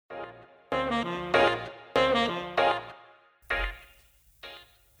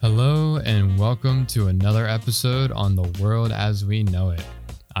welcome to another episode on The World as We Know It.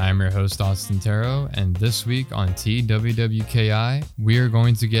 I am your host, Austin Taro, and this week on TWWKI, we are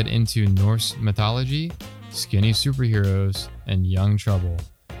going to get into Norse mythology, skinny superheroes, and young trouble.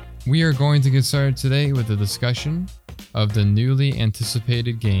 We are going to get started today with a discussion of the newly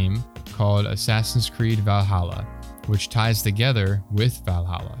anticipated game called Assassin's Creed Valhalla, which ties together with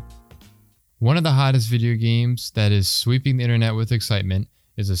Valhalla. One of the hottest video games that is sweeping the internet with excitement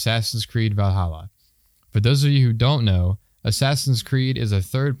is Assassin's Creed Valhalla. For those of you who don't know, Assassin's Creed is a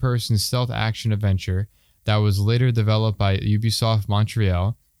third-person stealth action adventure that was later developed by Ubisoft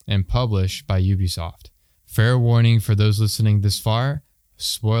Montreal and published by Ubisoft. Fair warning for those listening this far,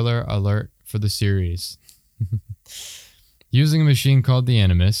 spoiler alert for the series. Using a machine called the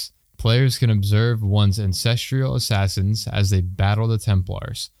Animus, players can observe one's ancestral assassins as they battle the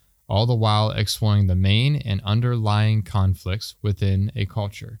Templars, all the while exploring the main and underlying conflicts within a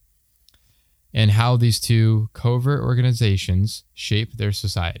culture, and how these two covert organizations shape their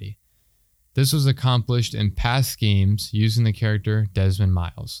society. This was accomplished in past games using the character Desmond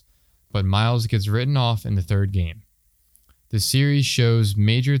Miles, but Miles gets written off in the third game. The series shows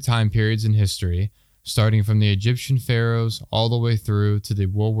major time periods in history, starting from the Egyptian pharaohs all the way through to the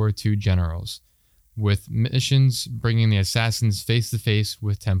World War II generals, with missions bringing the assassins face-to-face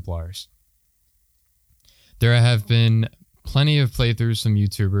with Templars. There have been plenty of playthroughs from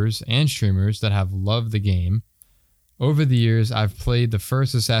YouTubers and streamers that have loved the game. Over the years, I've played the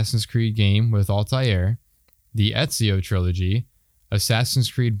first Assassin's Creed game with Altair, the Ezio trilogy, Assassin's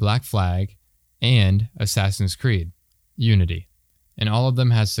Creed Black Flag, and Assassin's Creed Unity, and all of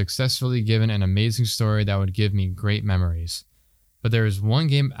them has successfully given an amazing story that would give me great memories. But there is one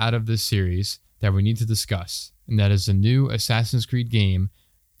game out of this series that we need to discuss, and that is the new Assassin's Creed game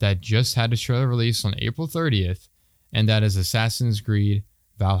that just had a trailer release on April 30th, and that is Assassin's Creed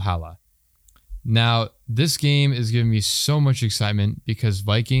Valhalla. Now, this game is giving me so much excitement because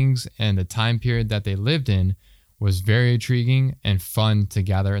Vikings and the time period that they lived in was very intriguing and fun to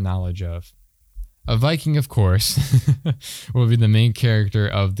gather knowledge of. A Viking, of course, will be the main character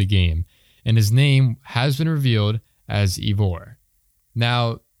of the game, and his name has been revealed as Eivor.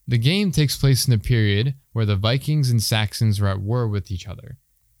 Now, the game takes place in a period where the Vikings and Saxons were at war with each other,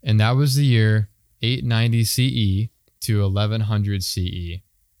 and that was the year 890 CE to 1100 CE.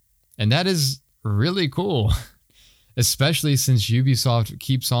 And that is really cool, especially since Ubisoft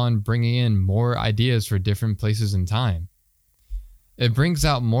keeps on bringing in more ideas for different places in time. It brings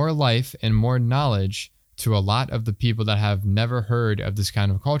out more life and more knowledge to a lot of the people that have never heard of this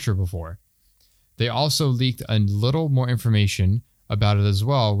kind of culture before. They also leaked a little more information about it as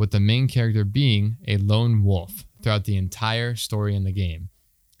well, with the main character being a lone wolf throughout the entire story in the game.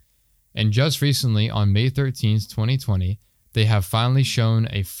 And just recently, on May 13th, 2020, they have finally shown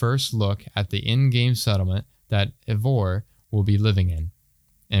a first look at the in-game settlement that Eivor will be living in.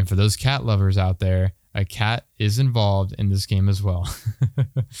 And for those cat lovers out there, a cat is involved in this game as well.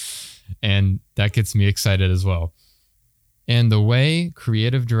 And that gets me excited as well. And the way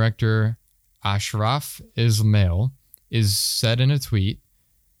creative director Ashraf Ismail is said in a tweet,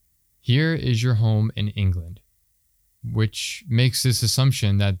 "Here is your home in England," which makes this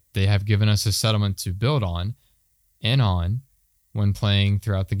assumption that they have given us a settlement to build on and on when playing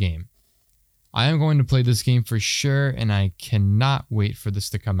throughout the game. I am going to play this game for sure, and I cannot wait for this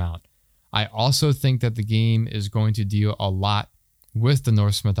to come out. I also think that the game is going to deal a lot with the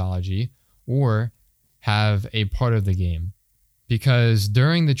Norse mythology or have a part of the game, because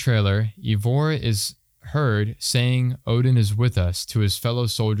during the trailer, Eivor is heard saying Odin is with us to his fellow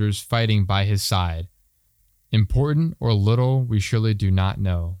soldiers fighting by his side. Important or little, we surely do not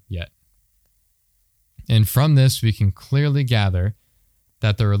know yet. And from this, we can clearly gather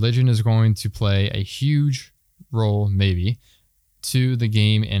that the religion is going to play a huge role, maybe, to the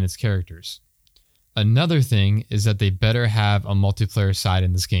game and its characters. Another thing is that they better have a multiplayer side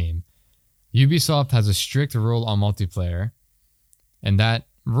in this game. Ubisoft has a strict rule on multiplayer, and that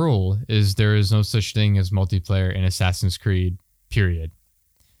rule is there is no such thing as multiplayer in Assassin's Creed, period.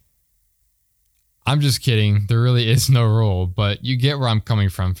 I'm just kidding. There really is no rule, but you get where I'm coming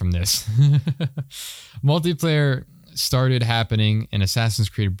from this. Multiplayer started happening in Assassin's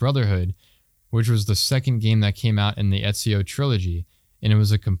Creed Brotherhood, which was the second game that came out in the Ezio trilogy, and it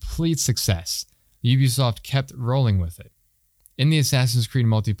was a complete success. Ubisoft kept rolling with it. In the Assassin's Creed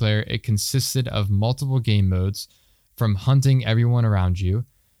multiplayer, it consisted of multiple game modes, from hunting everyone around you,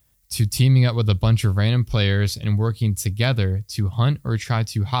 to teaming up with a bunch of random players and working together to hunt or try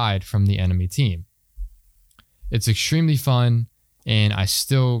to hide from the enemy team. It's extremely fun, and I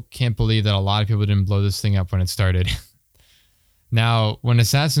still can't believe that a lot of people didn't blow this thing up when it started. Now, when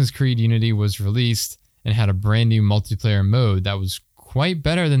Assassin's Creed Unity was released and had a brand new multiplayer mode that was quite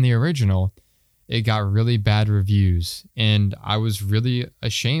better than the original, it got really bad reviews, and I was really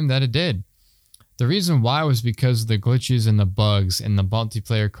ashamed that it did. The reason why was because of the glitches and the bugs in the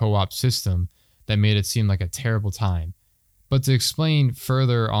multiplayer co-op system that made it seem like a terrible time. But to explain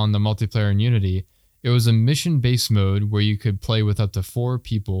further on the multiplayer in Unity, it was a mission-based mode where you could play with up to 4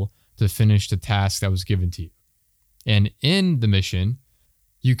 people to finish the task that was given to you. And in the mission,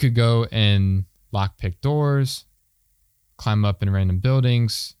 you could go and lockpick doors, climb up in random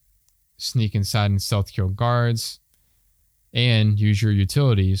buildings, sneak inside and stealth kill guards, and use your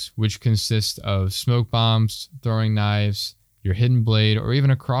utilities, which consist of smoke bombs, throwing knives, your hidden blade, or even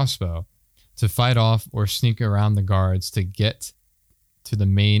a crossbow, to fight off or sneak around the guards to get to the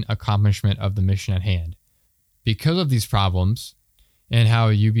main accomplishment of the mission at hand. Because of these problems, and how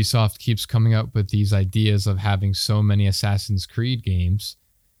Ubisoft keeps coming up with these ideas of having so many Assassin's Creed games,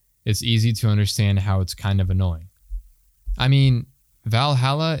 it's easy to understand how it's kind of annoying. I mean,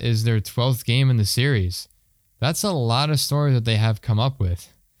 Valhalla is their 12th game in the series. That's a lot of story that they have come up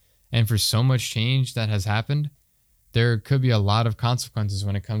with. And for so much change that has happened, there could be a lot of consequences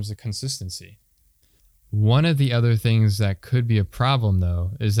when it comes to consistency. One of the other things that could be a problem,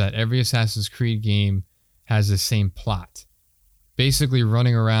 though, is that every Assassin's Creed game has the same plot. Basically,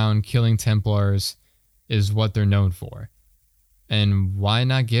 running around killing Templars is what they're known for. And why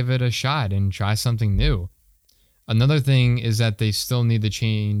not give it a shot and try something new? Another thing is that they still need to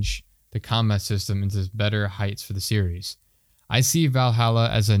change the combat system into better heights for the series. I see Valhalla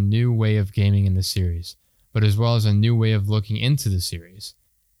as a new way of gaming in the series, but as well as a new way of looking into the series.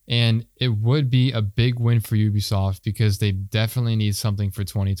 And it would be a big win for Ubisoft because they definitely need something for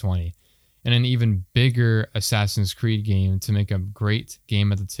 2020. And an even bigger Assassin's Creed game to make a great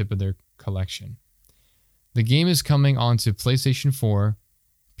game at the tip of their collection. The game is coming onto PlayStation 4,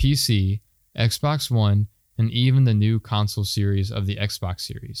 PC, Xbox One, and even the new console series of the Xbox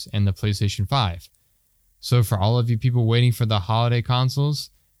Series and the PlayStation 5. So for all of you people waiting for the holiday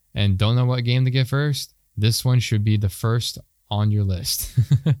consoles and don't know what game to get first, this one should be the first on your list.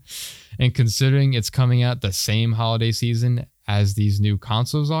 And considering it's coming out the same holiday season as these new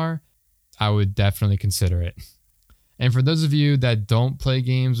consoles are, I would definitely consider it. And for those of you that don't play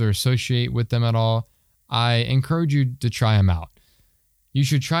games or associate with them at all, I encourage you to try them out. You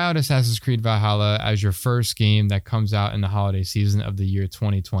should try out Assassin's Creed Valhalla as your first game that comes out in the holiday season of the year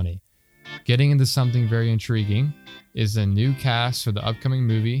 2020. Getting into something very intriguing is the new cast for the upcoming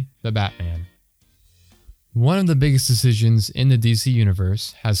movie, The Batman. One of the biggest decisions in the DC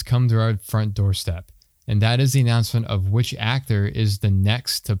universe has come to our front doorstep, and that is the announcement of which actor is the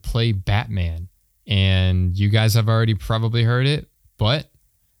next to play Batman. And you guys have already probably heard it, but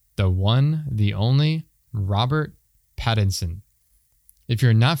the one, the only, Robert Pattinson. If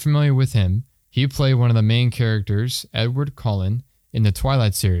you're not familiar with him, he played one of the main characters, Edward Cullen, in the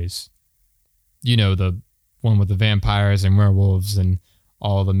Twilight series. You know, the one with the vampires and werewolves and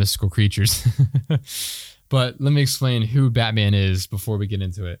all the mystical creatures. But let me explain who Batman is before we get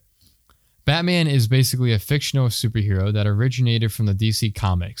into it. Batman is basically a fictional superhero that originated from the DC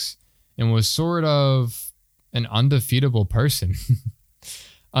Comics and was sort of an undefeatable person.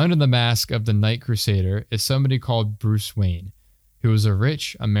 Under the mask of the Night Crusader is somebody called Bruce Wayne, who was a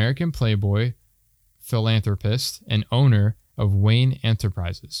rich American playboy, philanthropist, and owner of Wayne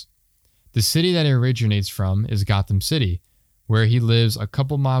Enterprises. The city that he originates from is Gotham City, where he lives a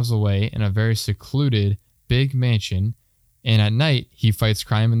couple miles away in a very secluded, big mansion, and at night he fights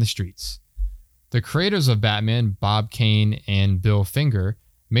crime in the streets. The creators of Batman, Bob Kane and Bill Finger,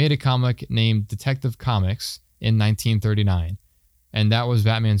 made a comic named Detective Comics in 1939, and that was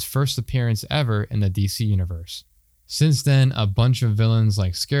Batman's first appearance ever in the DC universe. Since then, a bunch of villains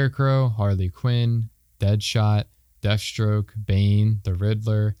like Scarecrow, Harley Quinn, Deadshot, Deathstroke, Bane, the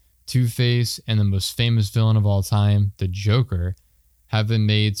Riddler, Two-Face, and the most famous villain of all time, the Joker, have been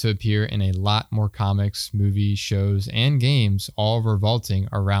made to appear in a lot more comics, movies, shows, and games, all revolting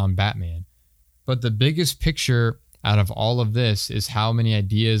around Batman. But the biggest picture out of all of this is how many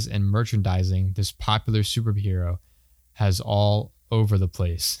ideas and merchandising this popular superhero has all over the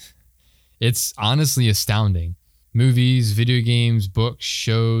place. It's honestly astounding. Movies, video games, books,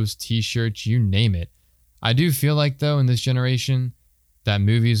 shows, t-shirts, you name it. I do feel like, though, in this generation, that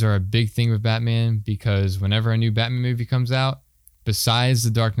movies are a big thing with Batman because whenever a new Batman movie comes out, besides the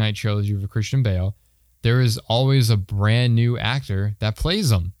Dark Knight trilogy with Christian Bale, there is always a brand new actor that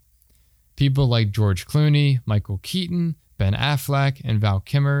plays him. People like George Clooney, Michael Keaton, Ben Affleck, and Val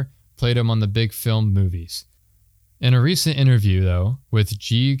Kilmer played him on the big film movies. In a recent interview, though, with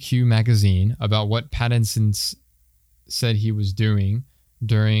GQ magazine about what Pattinson's said he was doing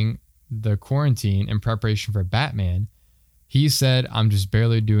during the quarantine in preparation for Batman, he said, "I'm just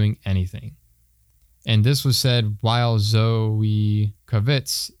barely doing anything." And this was said while Zoe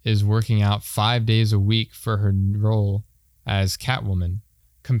Kravitz is working out 5 days a week for her role as Catwoman.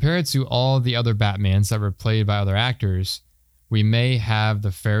 Compared to all the other Batmans that were played by other actors, we may have the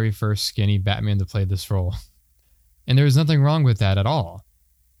very first skinny Batman to play this role. And there's nothing wrong with that at all,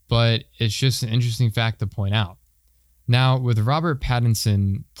 but it's just an interesting fact to point out. Now, with Robert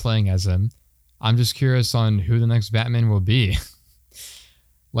Pattinson playing as him, I'm just curious on who the next Batman will be.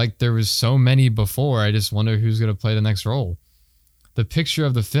 Like, there was so many before, I just wonder who's going to play the next role. The picture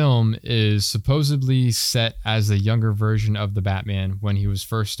of the film is supposedly set as a younger version of the Batman when he was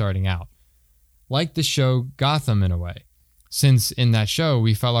first starting out. Like the show Gotham in a way, since in that show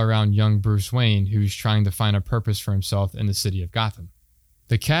we follow around young Bruce Wayne who's trying to find a purpose for himself in the city of Gotham.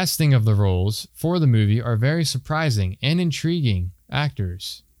 The casting of the roles for the movie are very surprising and intriguing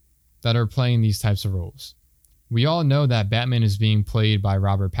actors that are playing these types of roles. We all know that Batman is being played by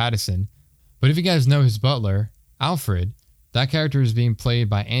Robert Pattinson, but if you guys know his butler, Alfred, that character is being played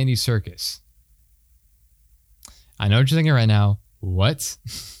by Andy Serkis. I know what you're thinking right now. What?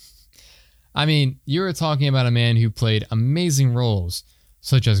 I mean, you were talking about a man who played amazing roles,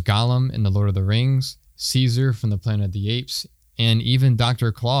 such as Gollum in The Lord of the Rings, Caesar from the Planet of the Apes, and even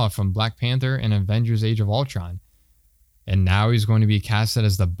Dr. Claw from Black Panther and Avengers Age of Ultron. And now he's going to be casted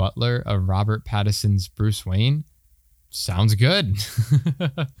as the butler of Robert Pattinson's Bruce Wayne? Sounds good.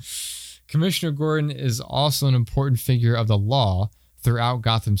 Commissioner Gordon is also an important figure of the law throughout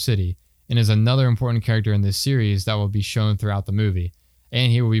Gotham City and is another important character in this series that will be shown throughout the movie.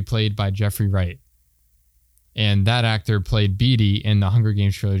 And he will be played by Jeffrey Wright. And that actor played Beetee in the Hunger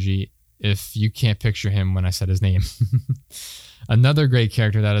Games trilogy, if you can't picture him when I said his name. Another great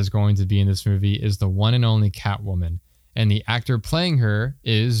character that is going to be in this movie is the one and only Catwoman. And the actor playing her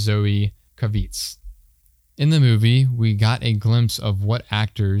is Zoe Kravitz. In the movie, we got a glimpse of what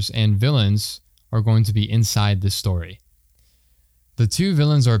actors and villains are going to be inside this story. The two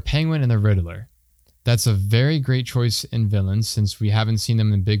villains are Penguin and the Riddler. That's a very great choice in villains since we haven't seen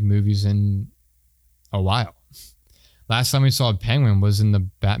them in big movies in a while. Last time we saw Penguin was in the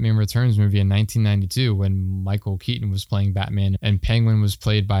Batman Returns movie in 1992 when Michael Keaton was playing Batman and Penguin was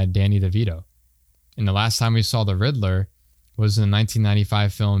played by Danny DeVito. And the last time we saw the Riddler was in the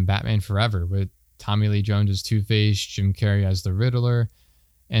 1995 film Batman Forever with Tommy Lee Jones as Two-Face, Jim Carrey as the Riddler,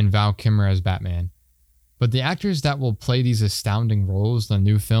 and Val Kilmer as Batman. But the actors that will play these astounding roles in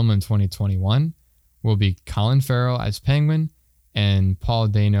the new film in 2021 will be Colin Farrell as Penguin and Paul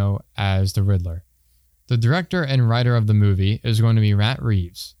Dano as the Riddler. The director and writer of the movie is going to be Matt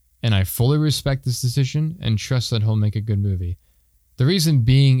Reeves, and I fully respect this decision and trust that he'll make a good movie. The reason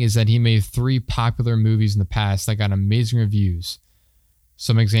being is that he made 3 popular movies in the past that got amazing reviews.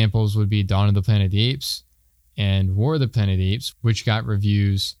 Some examples would be Dawn of the Planet of the Apes and War of the Planet of the Apes, which got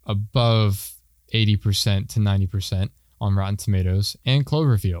reviews above 80% to 90% on Rotten Tomatoes, and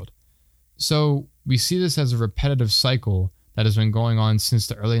Cloverfield. So we see this as a repetitive cycle that has been going on since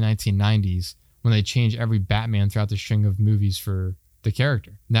the early 1990s when they change every Batman throughout the string of movies for the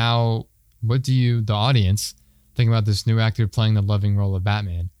character. Now, what do you, the audience, think about this new actor playing the loving role of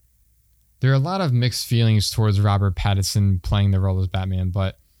Batman? There are a lot of mixed feelings towards Robert Pattinson playing the role as Batman,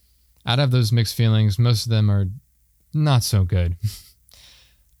 but out of those mixed feelings, most of them are not so good.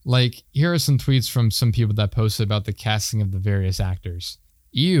 Like, here are some tweets from some people that posted about the casting of the various actors.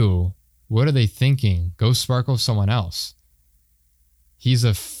 Ew, what are they thinking? Go sparkle someone else. He's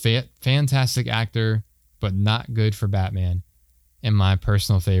a fantastic actor, but not good for Batman. And my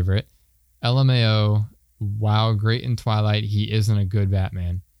personal favorite, LMAO, while great in Twilight, he isn't a good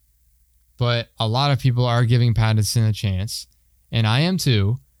Batman. But a lot of people are giving Pattinson a chance, and I am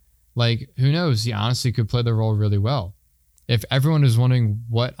too. Like, who knows? He honestly could play the role really well. If everyone is wondering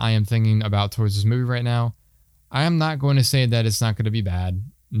what I am thinking about towards this movie right now, I am not going to say that it's not going to be bad,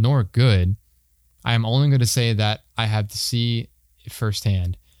 nor good. I am only going to say that I have to see it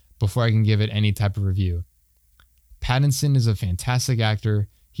firsthand before I can give it any type of review. Pattinson is a fantastic actor.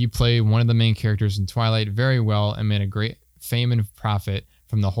 He played one of the main characters in Twilight very well and made a great fame and profit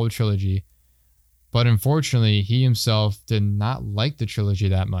from the whole trilogy. But unfortunately, he himself did not like the trilogy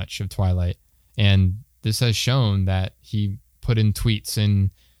that much of Twilight. And this has shown that he put in tweets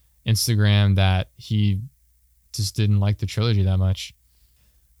in Instagram that he just didn't like the trilogy that much.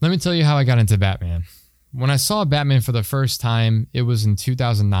 Let me tell you how I got into Batman. When I saw Batman for the first time, it was in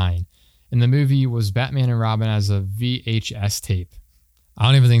 2009. And the movie was Batman and Robin as a VHS tape. I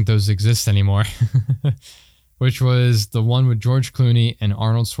don't even think those exist anymore. Which was the one with George Clooney and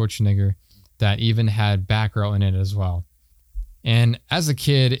Arnold Schwarzenegger. that even had Batgirl in it as well. And as a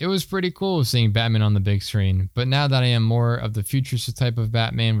kid, it was pretty cool seeing Batman on the big screen, but now that I am more of the futuristic type of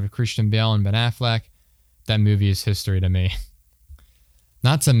Batman with Christian Bale and Ben Affleck, that movie is history to me.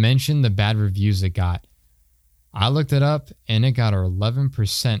 Not to mention the bad reviews it got. I looked it up and it got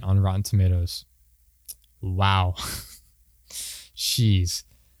 11% on Rotten Tomatoes. Wow. Jeez.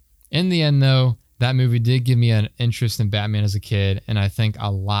 In the end though, that movie did give me an interest in Batman as a kid, and I think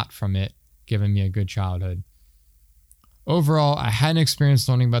a lot from it, giving me a good childhood. Overall, I hadn't experienced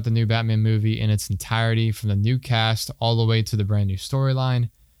learning about the new Batman movie in its entirety, from the new cast all the way to the brand new storyline.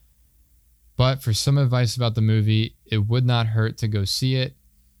 But for some advice about the movie, it would not hurt to go see it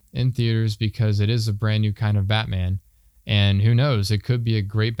in theaters because it is a brand new kind of Batman. And who knows, it could be a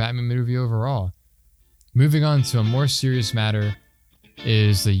great Batman movie overall. Moving on to a more serious matter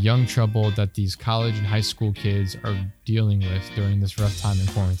is the young trouble that these college and high school kids are dealing with during this rough time in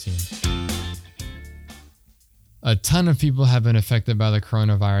quarantine. A ton of people have been affected by the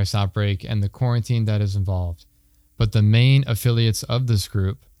coronavirus outbreak and the quarantine that is involved. But the main affiliates of this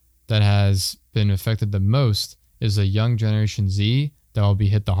group that has been affected the most is the young Generation Z that will be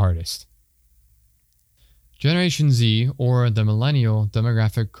hit the hardest. Generation Z, or the millennial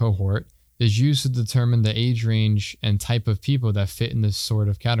demographic cohort, is used to determine the age range and type of people that fit in this sort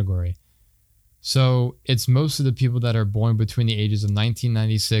of category. So it's most of the people that are born between the ages of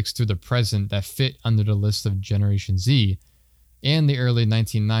 1996 through the present that fit under the list of Generation Z, and the early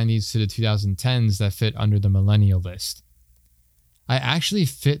 1990s to the 2010s that fit under the millennial list. I actually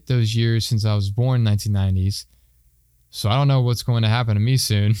fit those years since I was born in 1990s, so I don't know what's going to happen to me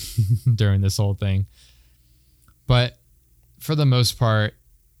soon during this whole thing. But for the most part,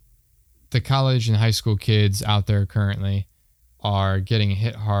 the college and high school kids out there currently are getting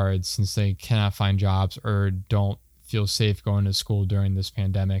hit hard since they cannot find jobs or don't feel safe going to school during this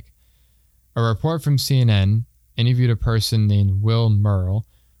pandemic. A report from CNN interviewed a person named Will Merle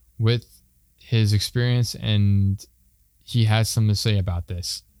with his experience, and he has something to say about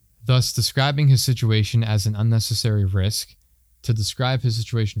this, thus describing his situation as an unnecessary risk. To describe his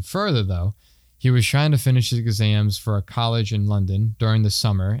situation further, though, he was trying to finish his exams for a college in London during the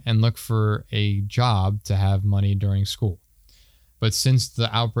summer and look for a job to have money during school. But since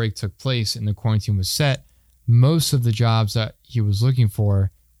the outbreak took place and the quarantine was set, most of the jobs that he was looking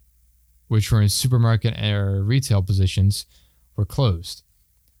for, which were in supermarket or retail positions, were closed.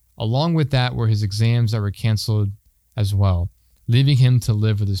 Along with that were his exams that were canceled as well, leaving him to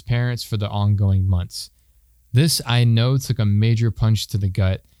live with his parents for the ongoing months. This, I know, took a major punch to the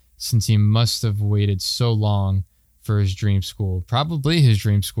gut, since he must have waited so long for his dream school. Probably his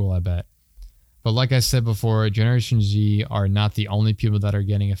dream school, I bet. But like I said before, Generation Z are not the only people that are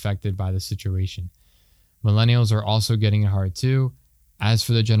getting affected by the situation. Millennials are also getting it hard too. As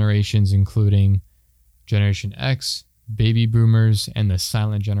for the generations, including Generation X, baby boomers, and the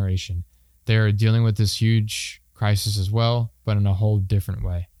silent generation, they are dealing with this huge crisis as well, but in a whole different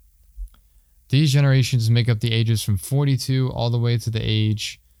way. These generations make up the ages from 42 all the way to the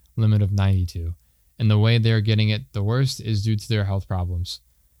age limit of 92, and the way they are getting it the worst is due to their health problems.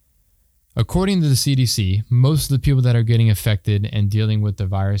 According to the CDC, most of the people that are getting affected and dealing with the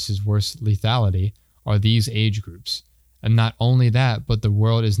virus's worst lethality are these age groups. And not only that, but the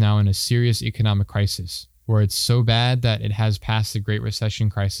world is now in a serious economic crisis, where it's so bad that it has passed the Great Recession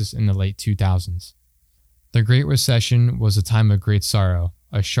crisis in the late 2000s. The Great Recession was a time of great sorrow.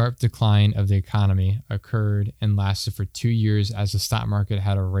 A sharp decline of the economy occurred and lasted for 2 years as the stock market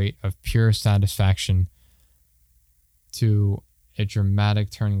had a rate of pure satisfaction to a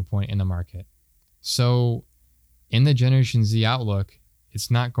dramatic turning point in the market. So, in the Generation Z outlook, it's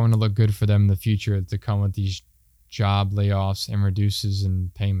not going to look good for them in the future to come with these job layoffs and reduces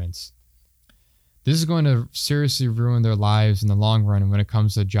in payments. This is going to seriously ruin their lives in the long run when it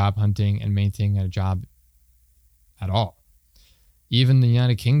comes to job hunting and maintaining a job at all. Even the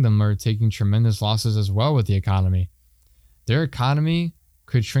United Kingdom are taking tremendous losses as well with the economy. Their economy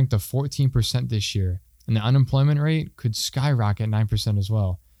could shrink to 14% this year, and the unemployment rate could skyrocket 9% as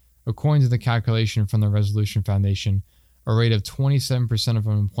well. According to the calculation from the Resolution Foundation, a rate of 27% of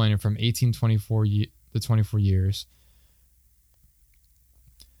unemployment from 1824 to 24 years.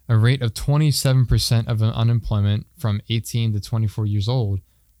 A rate of 27% of unemployment from 18 to 24 years old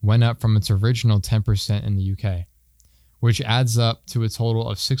went up from its original 10% in the UK, which adds up to a total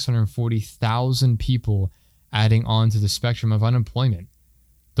of 640,000 people adding on to the spectrum of unemployment.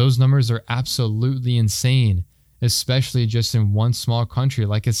 Those numbers are absolutely insane, especially just in one small country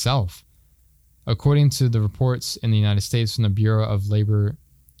like itself. According to the reports in the United States from the Bureau of Labor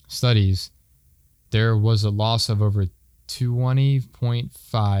Studies, there was a loss of over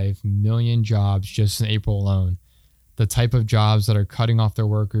 20.5 million jobs just in April alone. The type of jobs that are cutting off their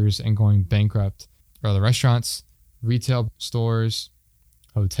workers and going bankrupt are the restaurants, retail stores,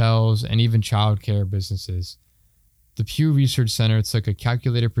 hotels, and even childcare businesses. The Pew Research Center took a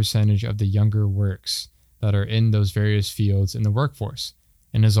calculated percentage of the younger works that are in those various fields in the workforce,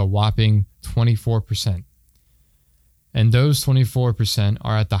 and is a whopping 24%. And those 24%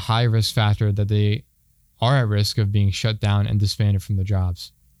 are at the high risk factor that they are at risk of being shut down and disbanded from the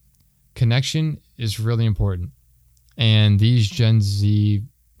jobs. Connection is really important. And these Gen Z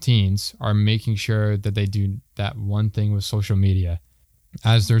teens are making sure that they do that one thing with social media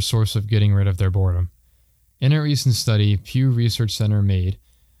as their source of getting rid of their boredom. In a recent study Pew Research Center made,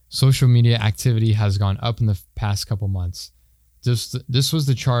 social media activity has gone up in the past couple months. This was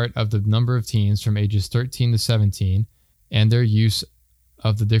the chart of the number of teens from ages 13 to 17 and their use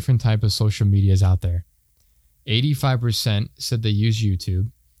of the different type of social medias out there. 85% said they use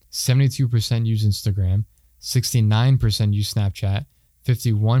YouTube, 72% use Instagram, 69% use Snapchat,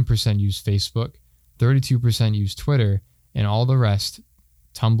 51% use Facebook, 32% use Twitter, and all the rest,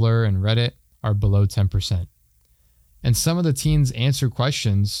 Tumblr and Reddit, are below 10%. And some of the teens answer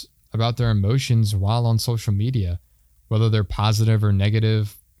questions about their emotions while on social media, whether they're positive or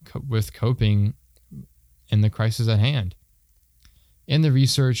negative with coping in the crisis at hand. In the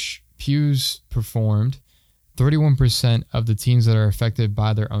research Pew's performed, 31% of the teens that are affected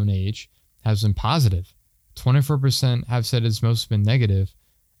by their own age has been positive. 24% have said it's mostly been negative,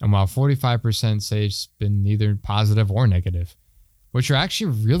 and while 45% say it's been neither positive or negative, which are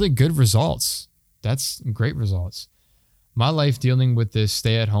actually really good results. That's great results. My life dealing with this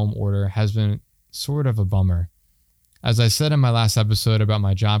stay-at-home order has been sort of a bummer. As I said in my last episode about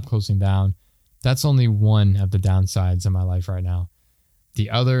my job closing down, that's only one of the downsides in my life right now. The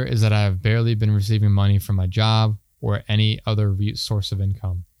other is that I have barely been receiving money from my job or any other source of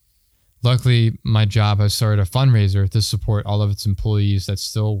income. Luckily, my job has started a fundraiser to support all of its employees that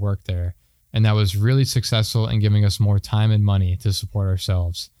still work there, and that was really successful in giving us more time and money to support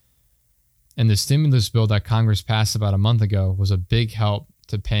ourselves. And the stimulus bill that Congress passed about a month ago was a big help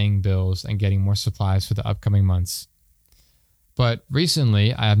to paying bills and getting more supplies for the upcoming months. But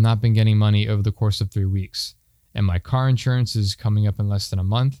recently, I have not been getting money over the course of 3 weeks, and my car insurance is coming up in less than a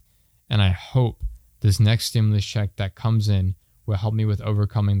month, and I hope this next stimulus check that comes in will help me with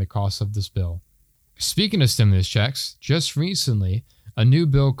overcoming the cost of this bill. Speaking of stimulus checks, just recently, a new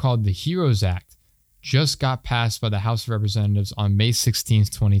bill called the HEROES Act just got passed by the House of Representatives on May 16,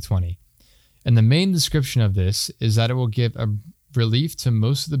 2020. And the main description of this is that it will give a relief to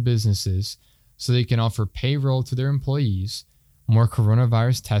most of the businesses so they can offer payroll to their employees, more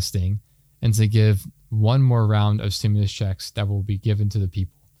coronavirus testing, and to give one more round of stimulus checks that will be given to the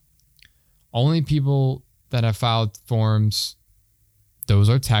people. Only people that have filed forms, those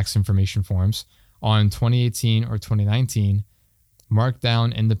are tax information forms, on 2018 or 2019, marked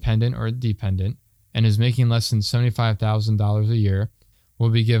down independent or dependent, and is making less than $75,000 a year, will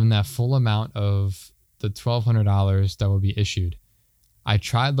be given that full amount of the $1,200 that will be issued. I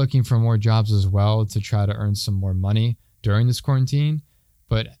tried looking for more jobs as well to try to earn some more money during this quarantine,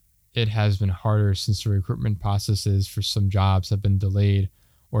 but it has been harder since the recruitment processes for some jobs have been delayed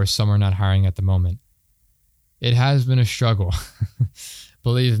or some are not hiring at the moment. It has been a struggle.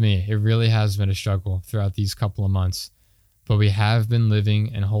 Believe me, it really has been a struggle throughout these couple of months, but we have been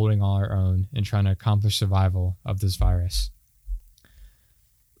living and holding our own and trying to accomplish survival of this virus.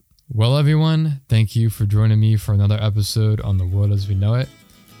 Well, everyone, thank you for joining me for another episode on The World as We Know It.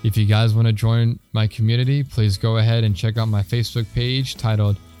 If you guys want to join my community, please go ahead and check out my Facebook page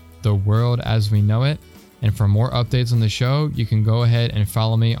titled The World as We Know It. And for more updates on the show, you can go ahead and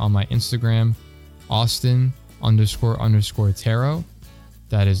follow me on my Instagram, Austin__Taro.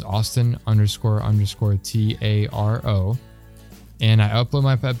 That is Austin__Taro. And I upload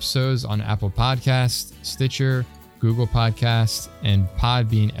my episodes on Apple Podcasts, Stitcher, Google Podcasts, and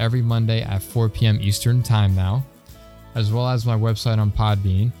Podbean every Monday at 4 p.m. Eastern Time now, as well as my website on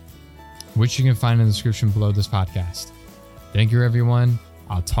Podbean, which you can find in the description below this podcast. Thank you, everyone.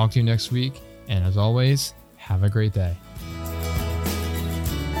 I'll talk to you next week. And as always, have a great day.